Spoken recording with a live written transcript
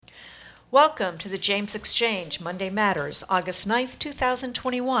Welcome to the James Exchange, Monday Matters, August 9th,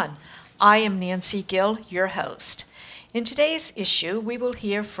 2021. I am Nancy Gill, your host. In today's issue, we will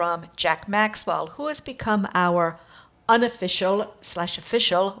hear from Jack Maxwell, who has become our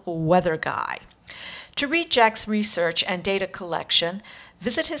unofficial/official weather guy. To read Jack's research and data collection,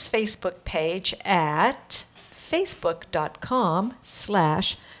 visit his Facebook page at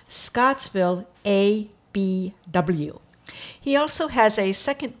facebook.com/ScottsvilleABW. He also has a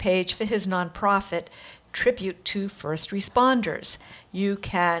second page for his nonprofit, Tribute to First Responders. You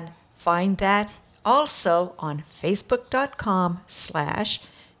can find that also on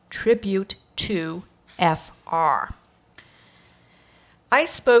facebook.com/tribute2FR. I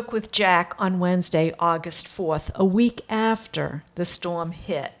spoke with Jack on Wednesday, August 4th, a week after the storm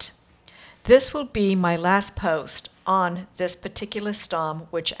hit. This will be my last post on this particular storm,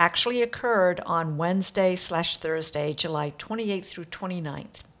 which actually occurred on Wednesday/Thursday, July 28th through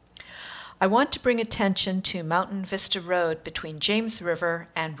 29th. I want to bring attention to Mountain Vista Road between James River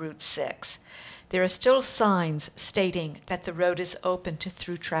and Route 6. There are still signs stating that the road is open to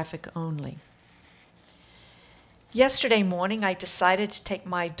through traffic only. Yesterday morning, I decided to take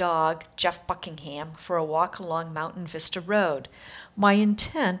my dog, Jeff Buckingham, for a walk along Mountain Vista Road. My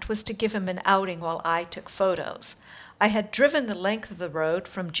intent was to give him an outing while I took photos. I had driven the length of the road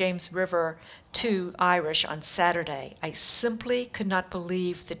from James River to Irish on Saturday. I simply could not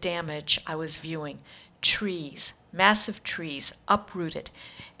believe the damage I was viewing. Trees, massive trees, uprooted,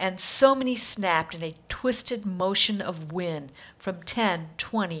 and so many snapped in a twisted motion of wind from 10,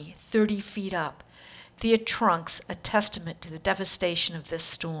 20, 30 feet up. Their trunks a testament to the devastation of this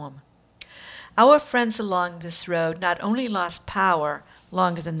storm. Our friends along this road not only lost power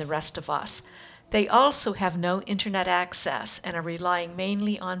longer than the rest of us, they also have no internet access and are relying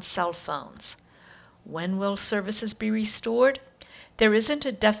mainly on cell phones. When will services be restored? There isn't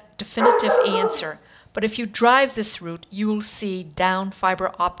a definitive answer, but if you drive this route, you will see down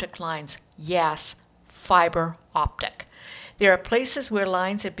fiber optic lines. Yes, fiber optic. There are places where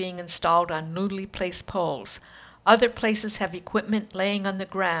lines are being installed on newly placed poles. Other places have equipment laying on the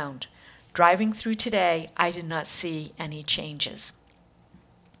ground. Driving through today, I did not see any changes.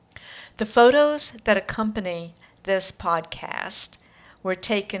 The photos that accompany this podcast were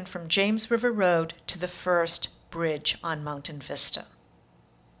taken from James River Road to the first bridge on Mountain Vista.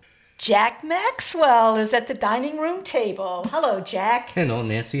 Jack Maxwell is at the dining room table. Hello, Jack. Hello,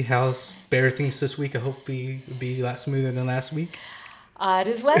 Nancy. How's bear things this week? I hope it'll be a lot smoother than last week. It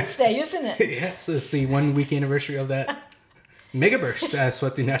is Wednesday, isn't it? Yeah, so it's the 1 week anniversary of that mega burst. That's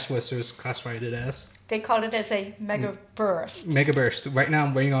what the National Weather Service classified it as. They called it as a mega burst. Mega burst. Right now,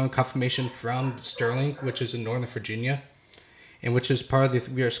 I'm waiting on confirmation from Sterling, which is in Northern Virginia, and which is part of the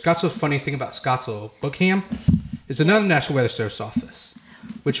Scottsville. Funny thing about Scottsville, Buckingham is another National Weather Service office,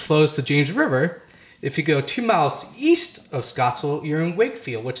 which flows to James River. If you go 2 miles east of Scottsville, you're in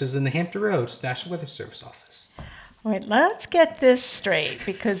Wakefield, which is in the Hampton Roads National Weather Service office. All right, let's get this straight,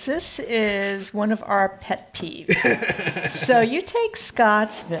 because this is one of our pet peeves. So you take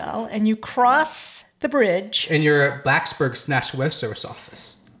Scottsville and you cross the bridge. And you're at Blacksburg's National Weather Service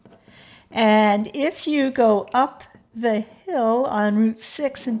office. And if you go up the hill on Route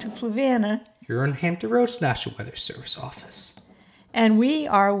 6 into Fluvanna, you're in Hampton Roads National Weather Service office. And we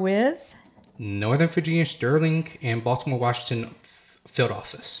are with Northern Virginia, Sterling, and Baltimore, Washington field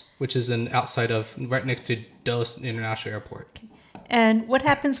office, which is right next to Dulles International Airport. And what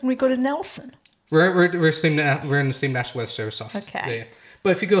happens when we go to Nelson? We're in the same National Weather Service office. Okay. Yeah.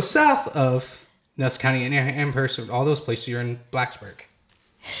 But if you go south of Nelson County and Amherst, all those places, you're in Blacksburg.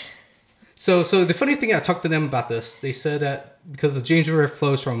 So the funny thing, I talked to them about this. They said that because the James River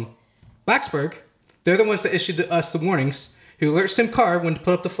flows from Blacksburg, they're the ones that issued us the warnings who alerts Tim Carr when to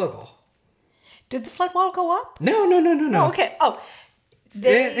put up the flood wall. Did the flood wall go up? No. Oh, okay. Oh.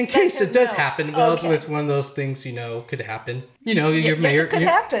 In case it does happen, well, okay. It's one of those things, could happen. Your mayor. Yes, it could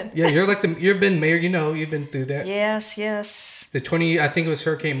happen. Yeah, you've been mayor, you've been through that. Yes. I think it was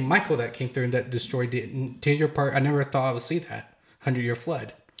Hurricane Michael that came through and that destroyed the interior part. I never thought I would see that 100-year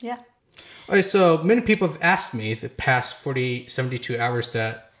flood. Yeah. All right, so many people have asked me the past 48, 72 hours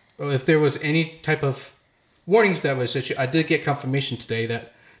that if there was any type of warnings that was issued. I did get confirmation today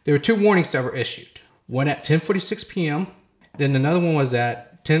that there were 2 warnings that were issued. One at 10:46 p.m., then another one was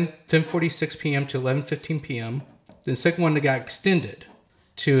at 10:46 p.m. to 11:15 p.m. Then the second one that got extended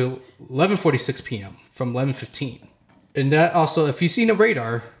to 11:46 p.m. from 11:15. And that also, if you've seen a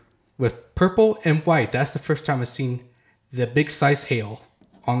radar with purple and white, that's the first time I've seen the big size hail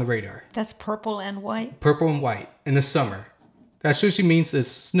on the radar. That's purple and white? Purple and white in the summer. That usually means it's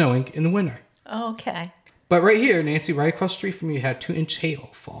snowing in the winter. Okay. But right here, Nancy, right across the street from me, had 2-inch hail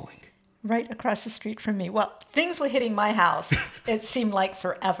falling. Right across the street from me. Well, things were hitting my house. It seemed like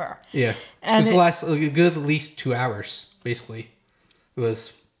forever. Yeah. And it was a good at least 2 hours, basically. It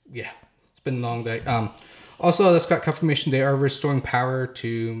was, it's been a long day. Also, I just got confirmation they are restoring power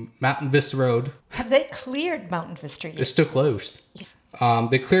to Mountain Vista Road. Have they cleared Mountain Vista yet? It's still closed. Yes.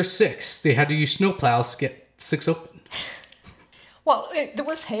 They cleared 6. They had to use snowplows to get 6 open. Well, there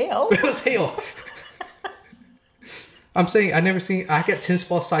was hail. It was hail. I'm saying I got tennis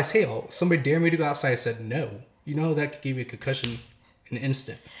ball size hail. Somebody dared me to go outside. I said no. You know that could give you a concussion in an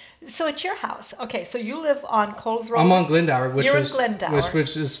instant. So at your house, okay, so you live on Coles Road. I'm on Glendower, You're in Glendower.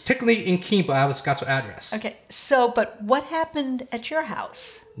 which is technically in Keene, but I have a Scottsville address. Okay, so, but what happened at your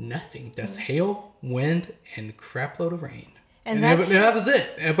house? Nothing. That's hail, wind, and crap load of rain. And that was it.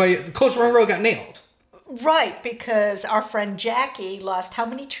 Everybody, the Coast Run Road got nailed. Right, because our friend Jackie lost how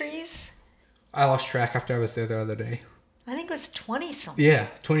many trees? I lost track after I was there the other day. I think it was 20-something. Yeah,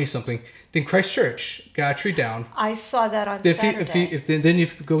 20-something. Then Christchurch got a tree down. I saw that on Saturday. Then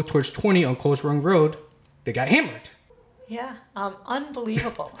if you go towards 20 on Coles Run Road, they got hammered. Yeah,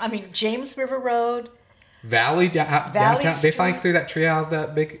 unbelievable. I mean, James River Road. Valley downtown. Street. They finally cleared that tree out of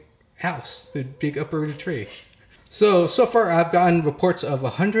that big house, the big uprooted tree. So far I've gotten reports of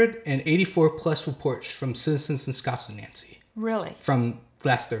 184 plus reports from citizens in Scottsville, Nancy. Really? From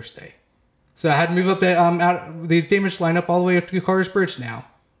last Thursday. So I had to move up the damage line up all the way up to Carter's Bridge now.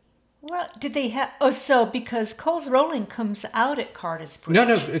 Well, did they have... Oh, so because Coles Rolling comes out at Carter's Bridge.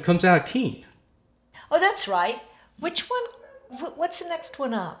 No, it comes out of Keene. Oh, that's right. Which one? What's the next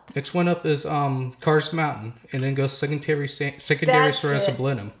one up? Next one up is Carter's Mountain, and then goes secondary for us to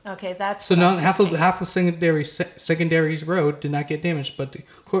Blenheim. Okay, that's... So now half the secondary's road did not get damaged, but the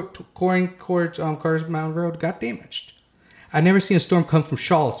Carter's Mountain Road got damaged. I've never seen a storm come from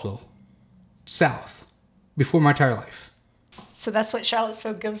Charlottesville south before my entire life. So that's what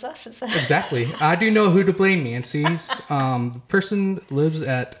Charlottesville gives us, is that? Exactly. I do know who to blame, Nancy. The person lives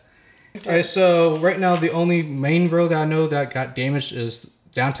at... Alright, so right now the only main road that I know that got damaged is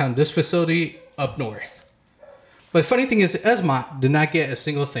downtown this facility up north. But the funny thing is, Esmont did not get a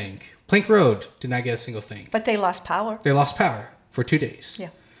single thing. Plank Road did not get a single thing. But they lost power. They lost power for 2 days. Yeah.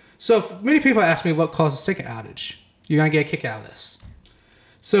 So many people ask me what caused the second outage. You're going to get a kick out of this.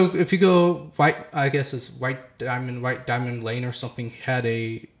 So if you go I guess it's White Diamond Lane or something, had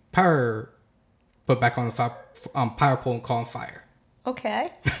a power put back on the power pole and caught on fire.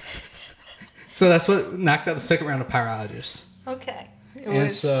 Okay. So that's what knocked out the second round of power outages. Okay.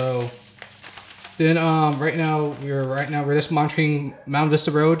 So then right now we're just monitoring Mount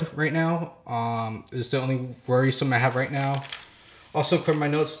Vista Road right now. Is the only worrisome I have right now. Also, according to my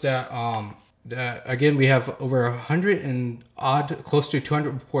notes that again we have over 100 and close to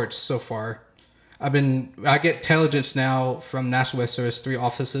 200 reports so far. I get intelligence now from National Weather Service 3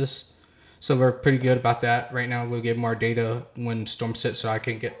 offices. So we're pretty good about that. Right now, we'll get more data when storms hit so I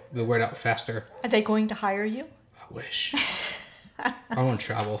can get the word out faster. Are they going to hire you? I wish. I want to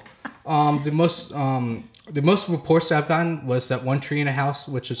travel. The most reports I've gotten was that one tree in a house,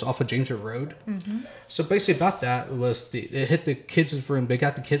 which is off of James River Road. Mm-hmm. So basically about that was it hit the kids' room. They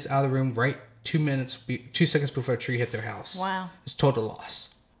got the kids out of the room right 2 seconds before a tree hit their house. Wow. It's total loss.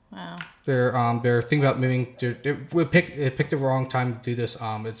 Wow. They're thinking about moving. They picked the wrong time to do this.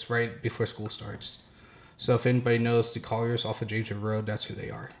 It's right before school starts. So if anybody knows the Colliers off of James River Road, that's who they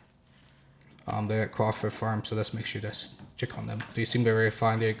are. They're at Crawford Farm, so let's make sure check on them. They seem very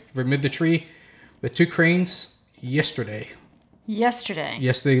fine. They removed the tree with 2 cranes yesterday. Yesterday.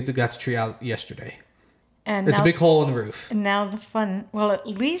 Yes, they got the tree out yesterday. And it's a big hole in the roof. And now the fun. Well, at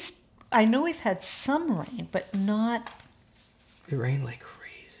least I know we've had some rain, but not. It rained like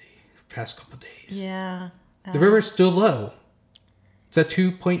crazy past couple of days. Yeah. The river's still low. It's at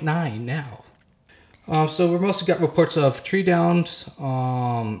 2.9 now. So we've mostly got reports of tree downs.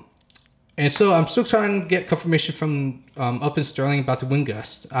 And so I'm still trying to get confirmation from up in Sterling about the wind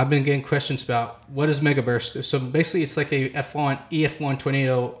gust. I've been getting questions about what is megaburst. So basically it's like a EF1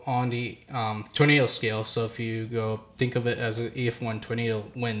 tornado on the tornado scale. So if you think of it as an EF1 tornado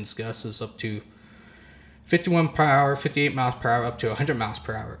winds gusts is up to 51 per hour, 58 miles per hour, up to 100 miles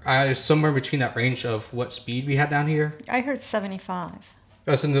per hour. Somewhere between that range of what speed we had down here. I heard 75.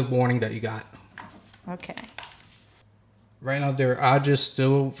 That's in the warning that you got. Okay. Right now, their outages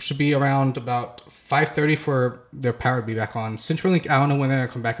still should be around about 5:30 for their power to be back on. CenturyLink, I don't know when they're going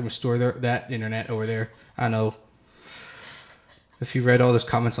to come back and restore that internet over there. I don't know. If you read all those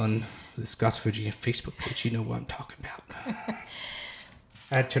comments on the Scotts Virginia Facebook page, you know what I'm talking about.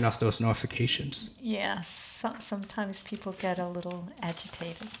 I had to turn off those notifications. Yes, sometimes people get a little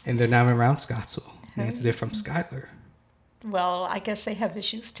agitated. And they're not around Scottsville. They're from Schuyler. Well, I guess they have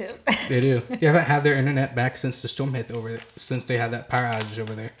issues too. They do. They haven't had their internet back since the storm hit over there, since they had that power outage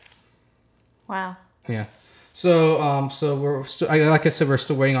over there. Wow. Yeah. So we're still, like I said, we're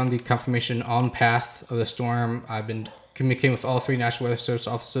still waiting on the confirmation on path of the storm. I've been communicating with all 3 National Weather Service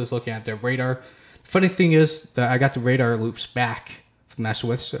offices, looking at their radar. The funny thing is that I got the radar loops back from the National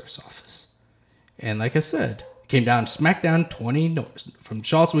Weather Service office, and like I said, it came down smack down 20 north from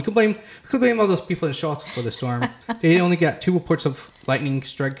Charleston. We could blame all those people in Charleston for the storm. They only got 2 reports of lightning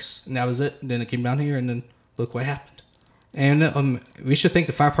strikes, and that was it. And then it came down here, and then look what happened. And we should thank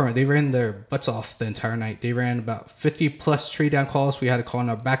the fire department. They ran their butts off the entire night. They ran about 50 plus tree down calls. We had to call in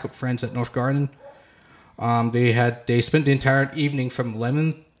our backup friends at North Garden. They spent the entire evening from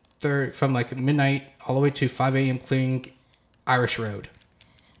like midnight all the way to 5 a.m. clearing Irish Road.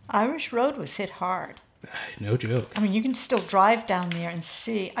 Irish Road was hit hard. No joke. I mean, you can still drive down there and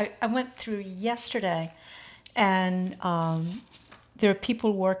see. I went through yesterday, and there are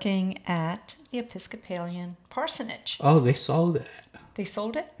people working at the Episcopalian parsonage. Oh, they sold it. They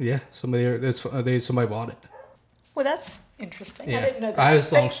sold it? Yeah, somebody bought it. Well, that's interesting. Yeah. I didn't know that. It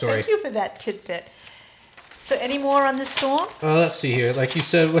was a long story. Thank you for that tidbit. So any more on the storm? Let's see here. Like you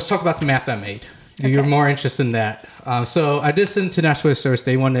said, let's talk about the map that I made. Okay. You're more interested in that. So I did send to National Weather Service.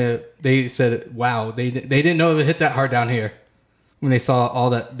 They said, wow, they didn't know it hit that hard down here when they saw all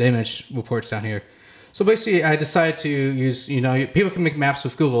that damage reports down here. So basically, I decided to use, people can make maps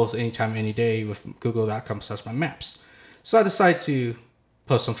with Google anytime, any day with google.com/mymaps. So I decided to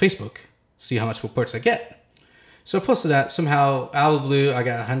post on Facebook, see how much reports I get. So I posted that. Somehow, out of the blue, I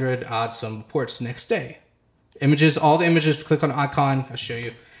got 100 odd some reports the next day. Images, all the images, click on the icon, I'll show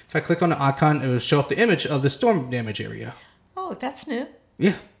you. If I click on the icon, it will show up the image of the storm damage area. Oh, that's new.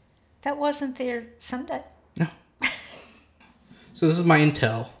 Yeah. That wasn't there Sunday. No. So this is my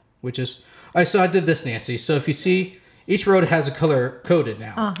intel, which is... All right, so I did this, Nancy. So if you see, each road has a color coded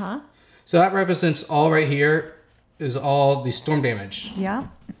now. Uh-huh. So that represents all right here is all the storm damage. Yeah.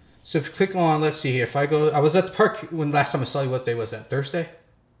 So if you click on, let's see here. If I go... I was at the park when last time I saw you. What day was that? Thursday?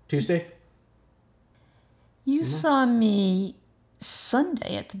 Tuesday? You saw me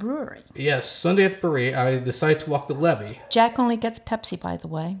Sunday at the brewery. Yes, Sunday at the brewery. I decided to walk the levee. Jack only gets Pepsi, by the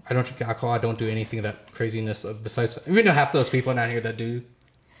way. I don't drink alcohol. I don't do anything of that craziness besides... We know half those people down here that do.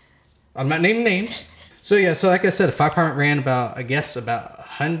 I'm not naming names. So yeah, so like I said, the fire department ran about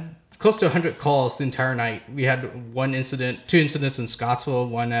close to 100 calls the entire night. We had 2 incidents in Scottsville,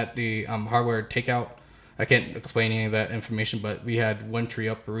 one at the hardware takeout. I can't explain any of that information, but we had 1 tree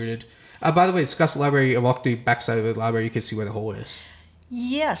uprooted. By the way, Scottsville Library, I walked the backside of the library, you can see where the hole is.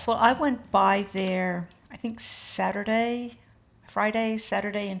 Yes, well, I went by there, I think Friday,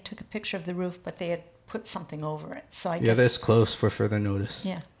 Saturday, and took a picture of the roof, but they had put something over it. So I guess... Yeah, that's close for further notice.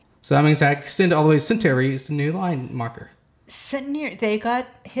 Yeah. So that means I extend all the way to Centenary is the new line marker. Centenary, they got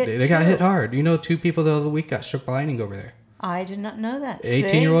hit They got hit hard. 2 people the other week got struck by lightning over there. I did not know that.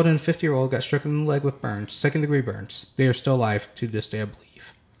 18-year-old and a 50-year-old got struck in the leg with burns, 2nd-degree burns. They are still alive to this day, I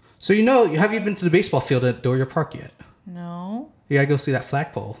believe. So have you been to the baseball field at Dorier Park yet? No. You gotta go see that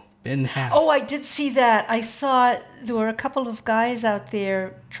flagpole in half. Oh, I did see that. I saw there were a couple of guys out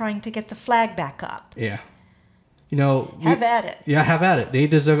there trying to get the flag back up. Yeah. Have at it. Yeah, have at it. They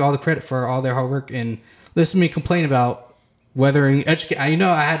deserve all the credit for all their hard work. And listen to me complain about educate. I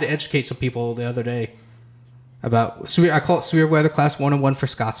had to educate some people the other day about I call it severe weather class 101 for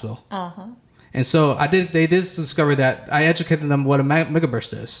Scottsville. Uh-huh. And so they did discover that I educated them what a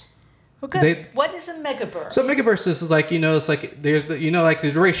megaburst is. Well, good. What is a megaburst? So megaburst is like, it's like there's like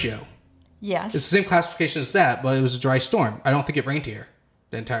the ratio. Yes. It's the same classification as that, but it was a dry storm. I don't think it rained here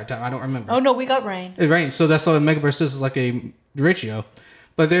the entire time. I don't remember. Oh, no, we got rain. It rained. So that's what a megaburst is like a ratio.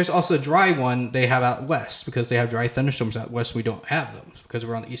 But there's also a dry one they have out west because they have dry thunderstorms out west. We don't have them because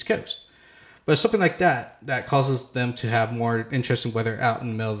we're on the East Coast. But something like that causes them to have more interesting weather out in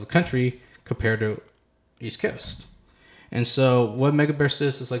the middle of the country compared to East Coast. And so what megaburst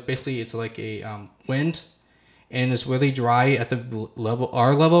is like basically it's like a wind, and it's really dry at the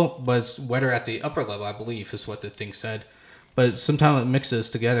our level, but it's wetter at the upper level, I believe is what the thing said. But sometimes it mixes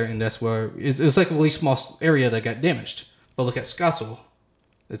together, and that's where it's like a really small area that got damaged. But look at Scottsville.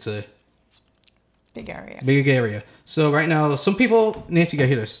 It's a big area. Big area. So right now, some people, Nancy, got to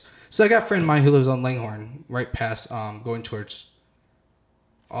hear this. So I got a friend of mine who lives on Langhorne, right past going towards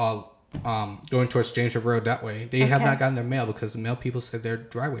James River Road that way. They have not gotten their mail because the mail people said their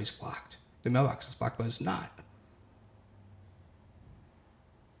driveway's blocked. The mailbox is blocked, but it's not.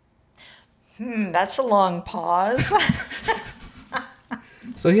 That's a long pause.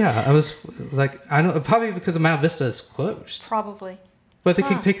 So yeah, I was like, I know probably because Mount Vista is closed. Probably. But they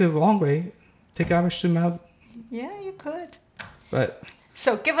can take the long way, take Irish to Mount Yeah, you could. But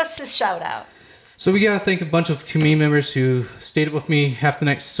So give us a shout out. so we gotta thank a bunch of community members who stayed with me half the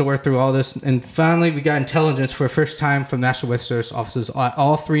night, sore through all this, and finally we got intelligence for the first time from National Weather Service offices.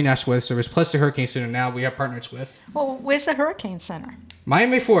 All 3 National Weather Service plus the Hurricane Center. Now we have partners with Well, where's the Hurricane Center?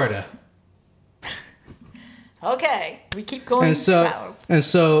 Miami, Florida. Okay, we keep going south. And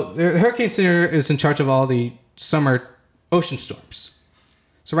so the Hurricane Center is in charge of all the summer ocean storms.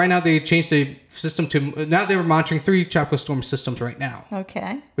 So right now they changed the system to, now they were monitoring 3 tropical storm systems right now,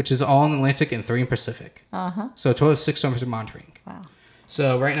 Okay. which is all in the Atlantic and 3 in Pacific. Uh-huh. So a total of 6 storms are monitoring. Wow.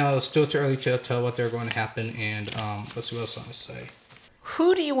 So right now it's still too early to tell what they're going to happen, and let's see what else I want to say.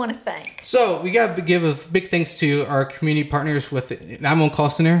 Who do you want to thank? So we got to give a big thanks to our community partners with the 911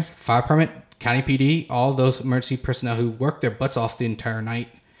 call center, fire department, county PD, all those emergency personnel who worked their butts off the entire night.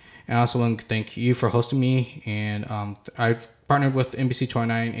 And I also want to thank you for hosting me. And I partnered with NBC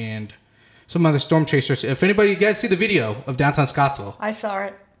 29 and some other storm chasers. If anybody, you guys see the video of downtown Scottsville. I saw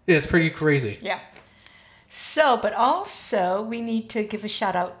it. Yeah, it's pretty crazy. Yeah. So, but also we need to give a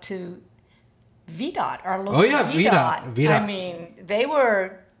shout out to VDOT, our local Oh, yeah, VDOT. I mean, they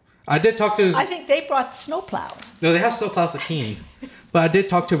were, I did talk to... I think they brought the snowplows. No, they have snowplows at Keene. But I did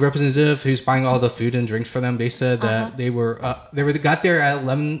talk to a representative who's buying all the food and drinks for them. They said that they got there at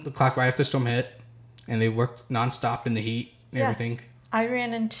 11 o'clock right after the storm hit, and they worked nonstop in the heat and everything. I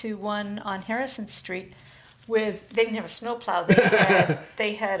ran into one on Harrison Street they didn't have a snowplow.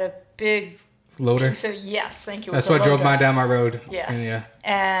 They had a big Loader. So yes, thank you. That's why I drove loader. down my road. Yes.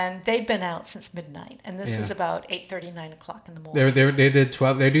 And they'd been out since midnight, and this was about 8:30, 9 o'clock in the morning. They did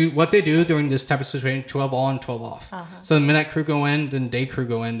 12. They do what they do during this type of situation: 12 on, 12 off. So the midnight crew go in, then day crew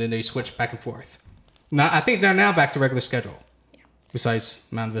go in, then they switch back and forth. Now I think they're now back to regular schedule. Besides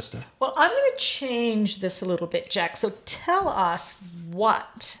Mount Vista. Well, I'm going to change this a little bit, Jack. So tell us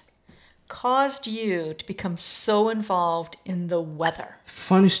what caused you to become so involved in the weather.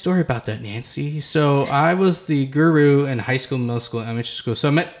 Funny story about that, Nancy. So I was the guru in high school, middle school, elementary school. So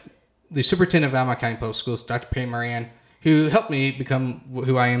I met the superintendent of Alma County Public Schools, Dr. Penny Moran, who helped me become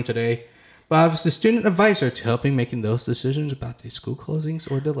who I am today. But I was the student advisor to helping making those decisions about the school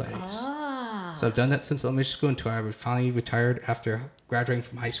closings or delays. So I've done that since elementary school until I finally retired after graduating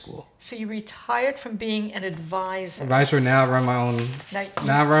from high school. So you retired from being an advisor. Now I run my own.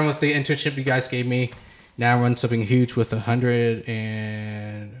 Now I run with the internship you guys gave me. Now I run something huge with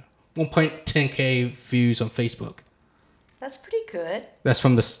 1.10K views on Facebook. That's pretty good. That's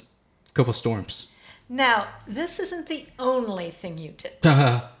from the couple storms. Now, this isn't the only thing you did.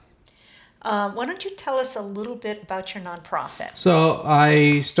 Why don't you tell us a little bit about your nonprofit? So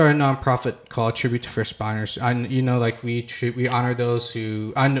I started a nonprofit called Tribute to First Responders. We honor those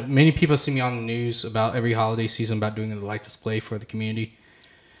who. Many people see me on the news about every holiday season about doing a light display for the community.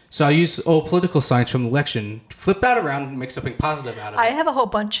 So I use old political signs from the election, flip that around, and make something positive out of it. I have a whole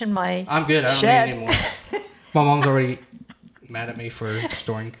bunch in my I'm good. I don't shed. need any more. My mom's already mad at me for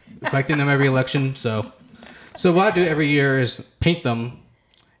collecting them every election. So what I do every year is paint them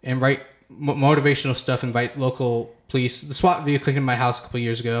and write motivational stuff, invite local police. The SWAT vehicle came to my house a couple of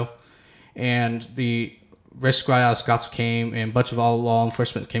years ago, and the rescue squad out of Scottsville came, and a bunch of all law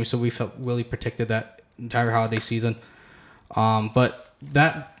enforcement came, so we felt really protected that entire holiday season. But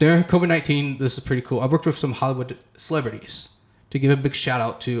during COVID-19, this is pretty cool. I worked with some Hollywood celebrities to give a big shout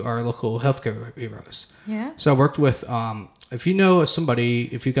out to our local healthcare heroes. Yeah. So I worked with, if you know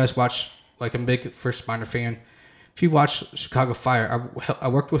somebody, if you guys watch, like I'm a big First Responder fan, if you watch Chicago Fire, I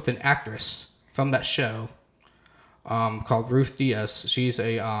worked with an actress from that show called Ruth Diaz. She's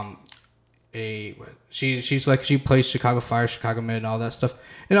she plays Chicago Fire, Chicago Med, and all that stuff.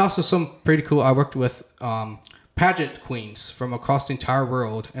 And also some pretty cool. I worked with pageant queens from across the entire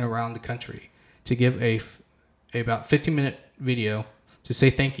world and around the country to give a about 15-minute video to say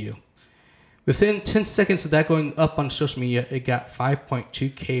thank you. Within 10 seconds of that going up on social media, it got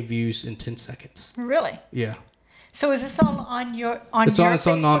 5.2K views in 10 seconds. Really? Yeah. So is this all on your It's on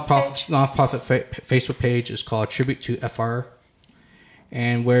Facebook page? nonprofit Facebook page. It's called Tribute to FR,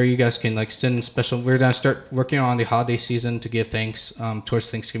 and where you guys can send special. We're gonna start working on the holiday season to give thanks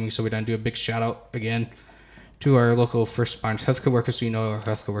towards Thanksgiving. So we're gonna do a big shout out again to our local first responders, healthcare workers. Our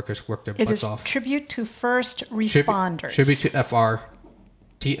healthcare workers work their butts off. It is Tribute to First Responders. Tribute to FR,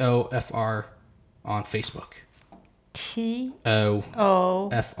 TOFR on Facebook. TOFR.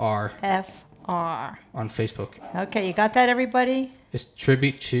 On Facebook. Okay, you got that, everybody? It's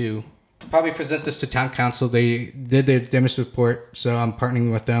Tribute to. Probably present this to town council. They did their Demis report, so I'm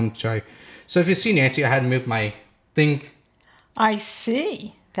partnering with them to try. So if you see Nancy, I had to move my thing. I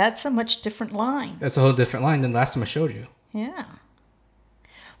see. That's a much different line. That's a whole different line than last time I showed you. Yeah.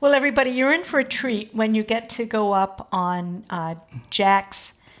 Well, everybody, you're in for a treat when you get to go up on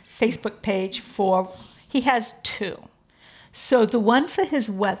Jack's Facebook page he has two. So the one for his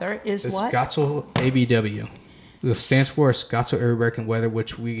weather is It's what? Scottsville ABW. It stands for Scottsville Area American Weather,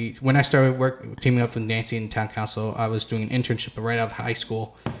 which when I started teaming up with Nancy in town council, I was doing an internship right out of high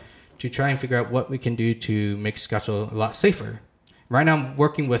school to try and figure out what we can do to make Scottsville a lot safer. Right now, I'm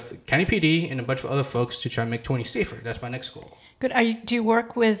working with County PD and a bunch of other folks to try and make 20 safer. That's my next goal. Good. Do you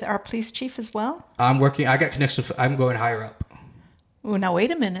work with our police chief as well? I got connections. I'm going higher up. Oh, now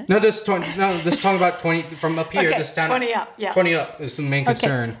wait a minute. No, this talking about 20 from up here. Okay, this town, 20 up, yeah. 20 up is the main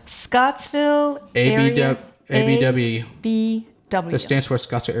concern. Scottsville ABW. ABW. It stands for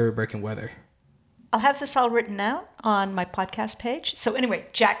Scottsville Area American Weather. I'll have this all written out on my podcast page. So anyway,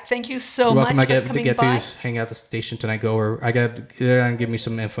 Jack, thank you so You're much welcome. I for get coming to by. hang out at the station tonight. I got to give me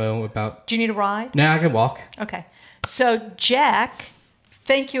some info about. Do you need a ride? No, I can walk. Okay. So Jack,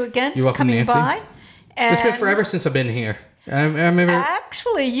 thank you again You're for welcome, coming Nancy. by. And It's been forever since I've been here. I remember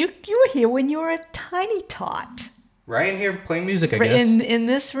actually, you were here when you were a tiny tot. right in here playing music. I guess In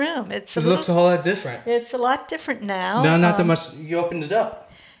this room. it looks a whole lot different. It's a lot different now. No, not that much. You opened it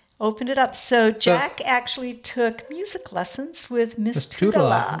up. Opened it up. So Jack actually took music lessons with Miss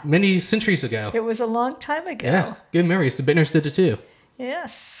Tudela. Many centuries ago. It was a long time ago. Yeah, good memories. The Bittners did it too.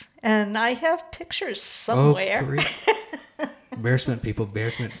 Yes. And I have pictures somewhere. Oh, great. Embarrassment, people.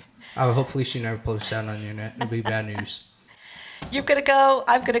 Embarrassment. Oh, hopefully she never posts that on the internet. It'll be bad news. You've got to go.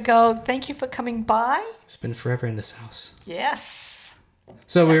 I've got to go. Thank you for coming by. It's been forever in this house. Yes.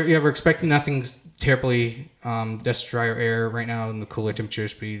 So we're expecting nothing terribly just drier air right now, and the cooler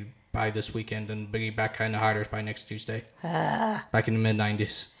temperatures be by this weekend, and be back kind of hotter by next Tuesday. Back in the mid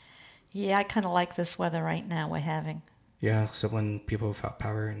 90s. Yeah, I kind of like this weather right now we're having. Yeah, so when people without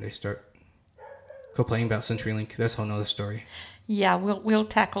power and they start complaining about CenturyLink, that's a whole nother story. Yeah, we'll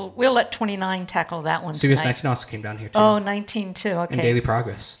let 29 tackle that one CBS tonight. 19 also came down here too. Oh, 19 too. Okay. And Daily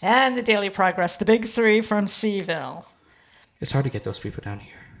Progress. And the Daily Progress, the big three from Seaville. It's hard to get those people down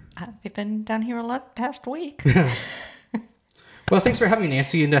here. They've been down here a lot past week. Well, thanks for having me,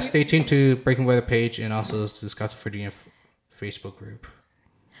 Nancy, and stay tuned to Breaking Weather page and also to the Scottsville, Virginia Facebook group.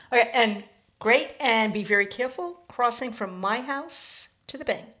 Okay, and great, and be very careful crossing from my house to the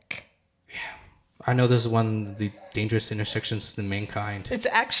bank. I know this is one of the dangerous intersections in mankind. It's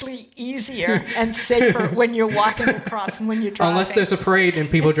actually easier and safer when you're walking across than when you're driving. Unless there's a parade and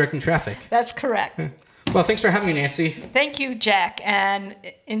people directing traffic. That's correct. Well, thanks for having me, Nancy. Thank you, Jack, and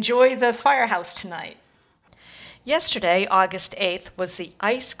enjoy the firehouse tonight. Yesterday, August 8th, was the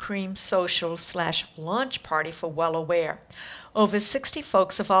Ice Cream Social / launch party for Well Aware. Over 60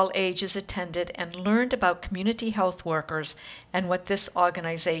 folks of all ages attended and learned about community health workers and what this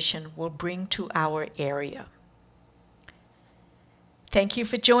organization will bring to our area. Thank you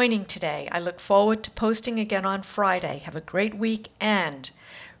for joining today. I look forward to posting again on Friday. Have a great week, and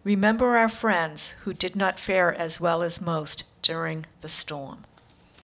remember our friends who did not fare as well as most during the storm.